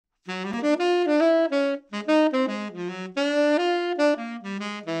How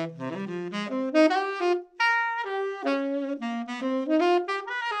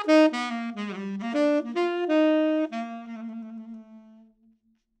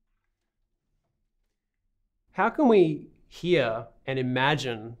can we hear and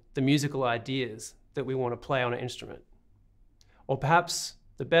imagine the musical ideas that we want to play on an instrument? Or perhaps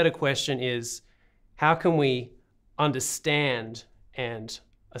the better question is, how can we understand and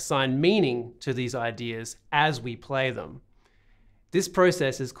assign meaning to these ideas as we play them? This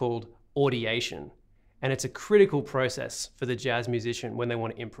process is called audiation, and it's a critical process for the jazz musician when they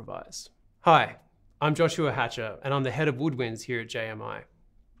want to improvise. Hi, I'm Joshua Hatcher, and I'm the head of Woodwinds here at JMI.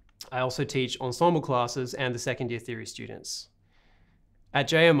 I also teach ensemble classes and the second year theory students. At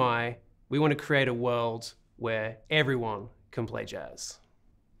JMI, we want to create a world where everyone can play jazz.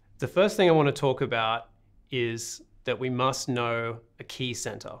 The first thing I want to talk about is that we must know a key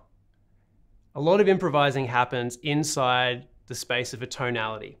center. A lot of improvising happens inside the space of a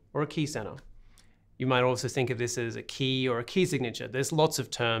tonality or a key center. You might also think of this as a key or a key signature. There's lots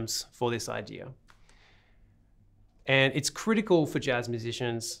of terms for this idea. And it's critical for jazz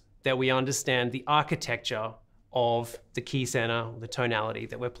musicians that we understand the architecture of the key center, the tonality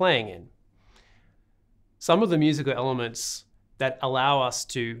that we're playing in. Some of the musical elements that allow us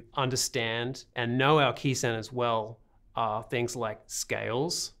to understand and know our key centers well are things like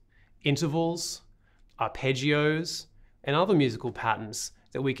scales, intervals, arpeggios, and other musical patterns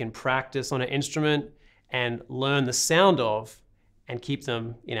that we can practice on an instrument and learn the sound of and keep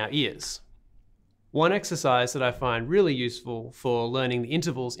them in our ears. One exercise that I find really useful for learning the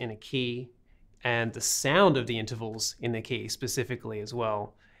intervals in a key and the sound of the intervals in the key specifically as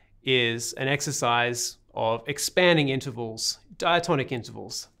well is an exercise of expanding intervals, diatonic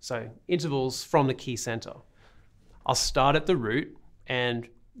intervals, so intervals from the key center. I'll start at the root and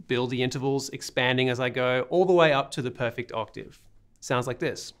build the intervals, expanding as I go, all the way up to the perfect octave. Sounds like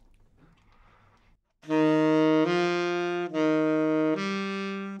this.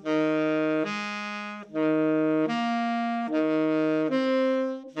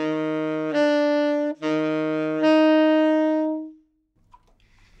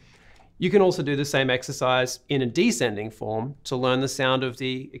 You can also do the same exercise in a descending form to learn the sound of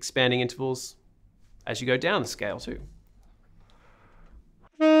the expanding intervals as you go down the scale too.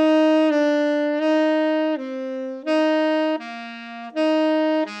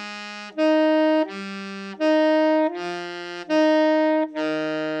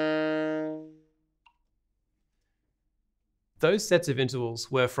 Those sets of intervals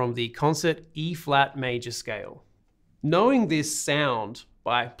were from the concert E-flat major scale. Knowing this sound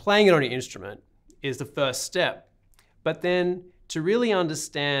by playing it on your instrument is the first step, but then to really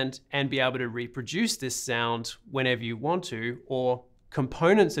understand and be able to reproduce this sound whenever you want to, or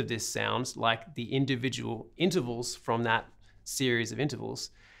components of this sound, like the individual intervals from that series of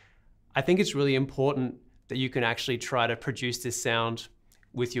intervals, I think it's really important that you can actually try to produce this sound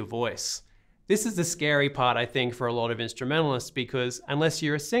with your voice. This is the scary part, I think, for a lot of instrumentalists, because unless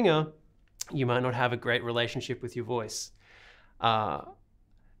you're a singer, you might not have a great relationship with your voice.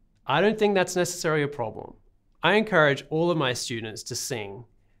 I don't think that's necessarily a problem. I encourage all of my students to sing,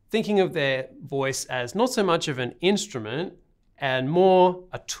 thinking of their voice as not so much of an instrument and more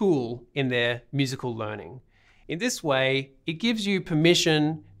a tool in their musical learning. In this way, it gives you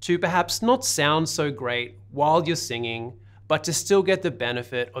permission to perhaps not sound so great while you're singing, but to still get the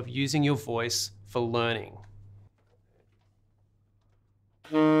benefit of using your voice for learning.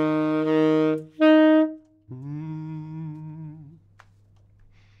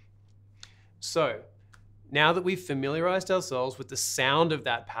 So, now that we've familiarized ourselves with the sound of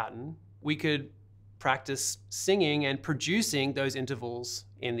that pattern, we could practice singing and producing those intervals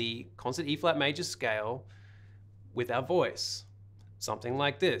in the concert E-flat major scale with our voice. Something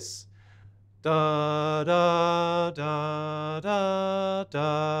like this. Da da da da da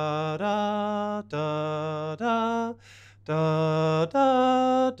da da da da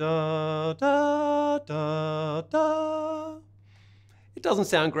da da da da da. It doesn't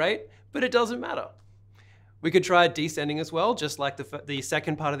sound great, but it doesn't matter. We could try descending as well, just like the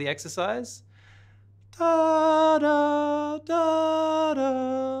second part of the exercise. Da da da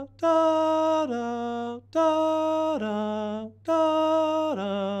da da da da da da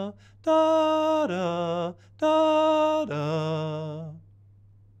da da da.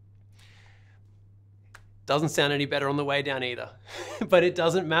 Doesn't sound any better on the way down either, but it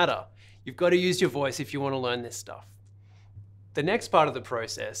doesn't matter. You've got to use your voice if you want to learn this stuff. The next part of the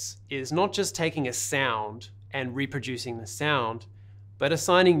process is not just taking a sound and reproducing the sound, but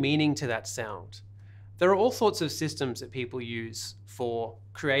assigning meaning to that sound. There are all sorts of systems that people use for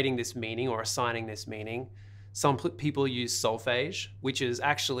creating this meaning or assigning this meaning. Some people use solfège, which is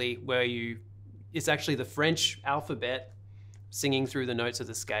actually it's actually the French alphabet singing through the notes of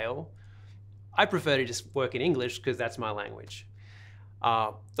the scale. I prefer to just work in English because that's my language.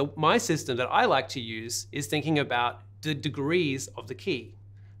 My system that I like to use is thinking about the degrees of the key.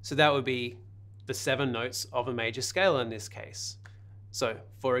 So that would be the 7 notes of a major scale in this case. So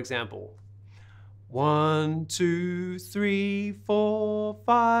for example, 1, 2, 3, 4,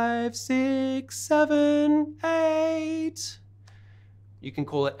 5, 6, 7, 8. You can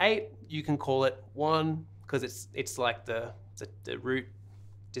call it 8, you can call it 1, because it's like the root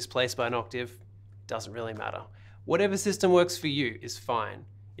displaced by an octave. Doesn't really matter. Whatever system works for you is fine.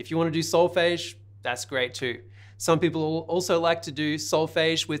 If you want to do solfège, that's great too. Some people also like to do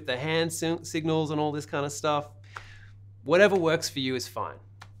solfège with the hand signals and all this kind of stuff. Whatever works for you is fine.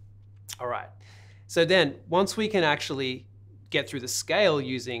 All right. So then, once we can actually get through the scale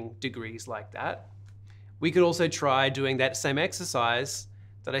using degrees like that, we could also try doing that same exercise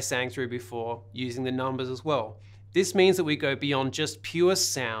that I sang through before using the numbers as well. This means that we go beyond just pure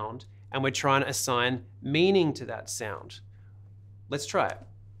sound and we're trying to assign meaning to that sound. Let's try it.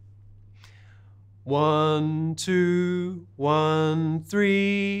 1, 2, 1,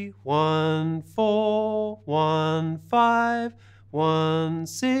 3, 1, 4, 1, 5, 1,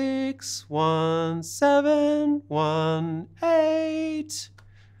 6, 1, 7, 1, 8.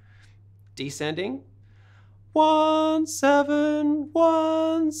 Descending. 1, 7,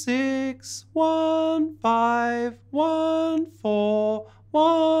 1, 6, 1, 5, 1, 4,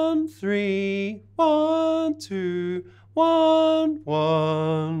 1, 3, 1, 2, 1,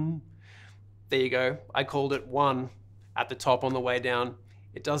 1. There you go. I called it 1 at the top on the way down.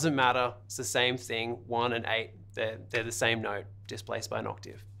 It doesn't matter. It's the same thing. 1 and 8, they're the same note, displaced by an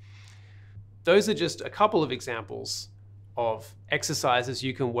octave. Those are just a couple of examples of exercises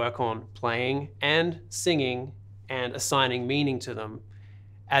you can work on playing and singing and assigning meaning to them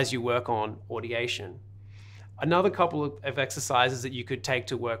as you work on audiation. Another couple of exercises that you could take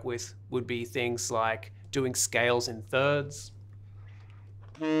to work with would be things like doing scales in thirds,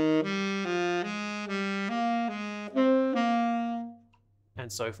 and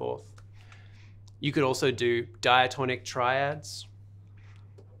so forth. You could also do diatonic triads.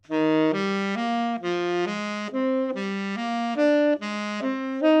 And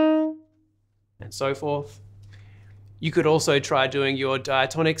so forth. You could also try doing your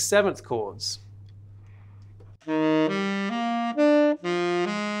diatonic 7th chords. And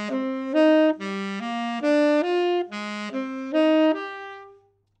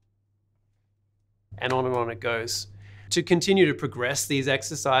on it goes. To continue to progress these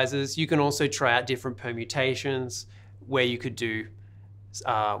exercises, you can also try out different permutations where you could do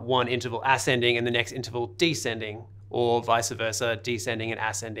one interval ascending and the next interval descending, or vice versa, descending and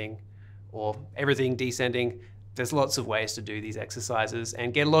ascending, or everything descending. There's lots of ways to do these exercises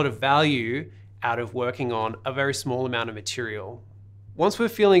and get a lot of value out of working on a very small amount of material. Once we're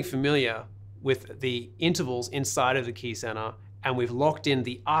feeling familiar with the intervals inside of the key center and we've locked in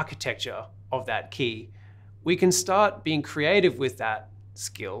the architecture of that key, we can start being creative with that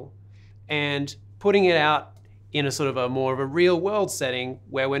skill and putting it out in a sort of a more of a real world setting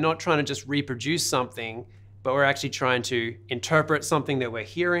where we're not trying to just reproduce something, but we're actually trying to interpret something that we're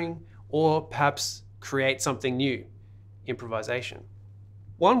hearing or perhaps create something new, improvisation.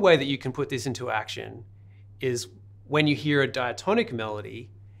 One way that you can put this into action is when you hear a diatonic melody,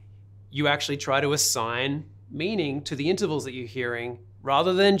 you actually try to assign meaning to the intervals that you're hearing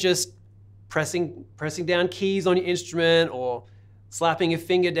rather than just pressing down keys on your instrument or slapping a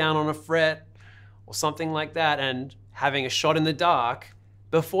finger down on a fret or something like that and having a shot in the dark.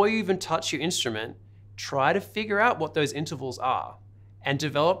 Before you even touch your instrument, try to figure out what those intervals are and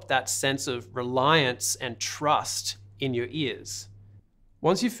develop that sense of reliance and trust in your ears.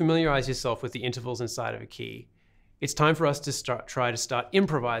 Once you familiarize yourself with the intervals inside of a key, it's time for us to try to start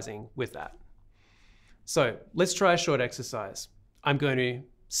improvising with that. So let's try a short exercise. I'm going to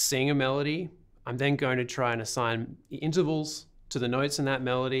sing a melody. I'm then going to try and assign the intervals to the notes in that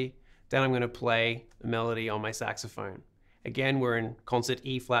melody. Then I'm going to play a melody on my saxophone. Again, we're in concert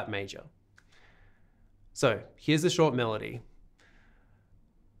E flat major. So here's the short melody.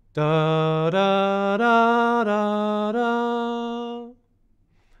 Da, da, da, da, da.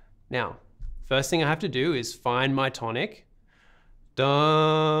 Now, first thing I have to do is find my tonic.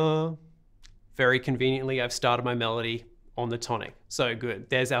 Da. Very conveniently, I've started my melody on the tonic. So good,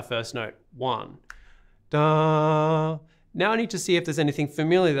 there's our first note, 1. Da. Now I need to see if there's anything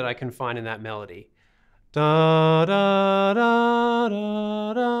familiar that I can find in that melody. Da, da, da,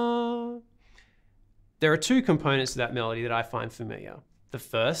 da, da. There are two components to that melody that I find familiar. The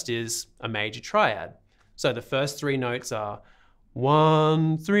first is a major triad. So the first three notes are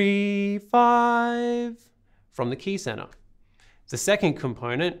 1, 3, 5 from the key center. The second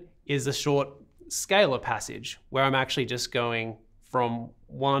component is a short scalar passage where I'm actually just going from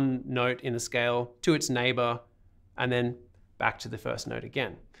one note in the scale to its neighbor and then back to the first note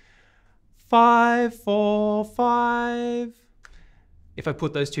again. 5, 4, 5. If I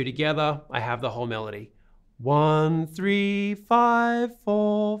put those two together, I have the whole melody. 1, 3, 5,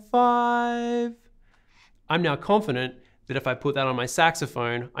 4, 5. I'm now confident that if I put that on my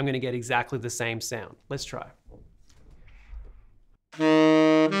saxophone, I'm going to get exactly the same sound. Let's try.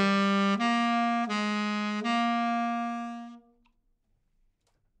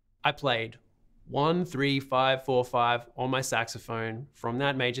 I played 1, 3, 5, 4, 5 on my saxophone from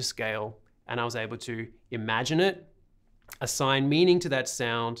that major scale, and I was able to imagine it, assign meaning to that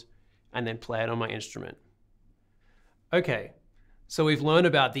sound, and then play it on my instrument. Okay, so we've learned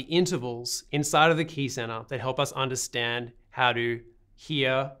about the intervals inside of the key center that help us understand how to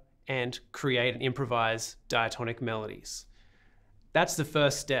hear and create and improvise diatonic melodies. That's the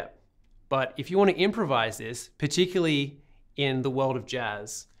first step. But if you want to improvise this, particularly in the world of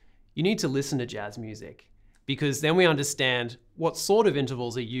jazz, you need to listen to jazz music, because then we understand what sort of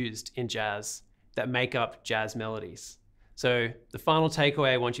intervals are used in jazz that make up jazz melodies. So the final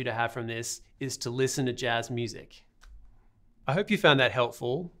takeaway I want you to have from this is to listen to jazz music. I hope you found that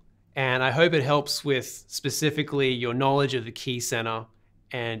helpful, and I hope it helps with specifically your knowledge of the key center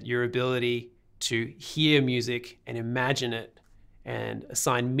and your ability to hear music and imagine it and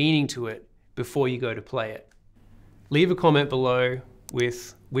assign meaning to it before you go to play it. Leave a comment below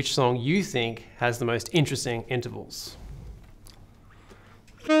with which song you think has the most interesting intervals.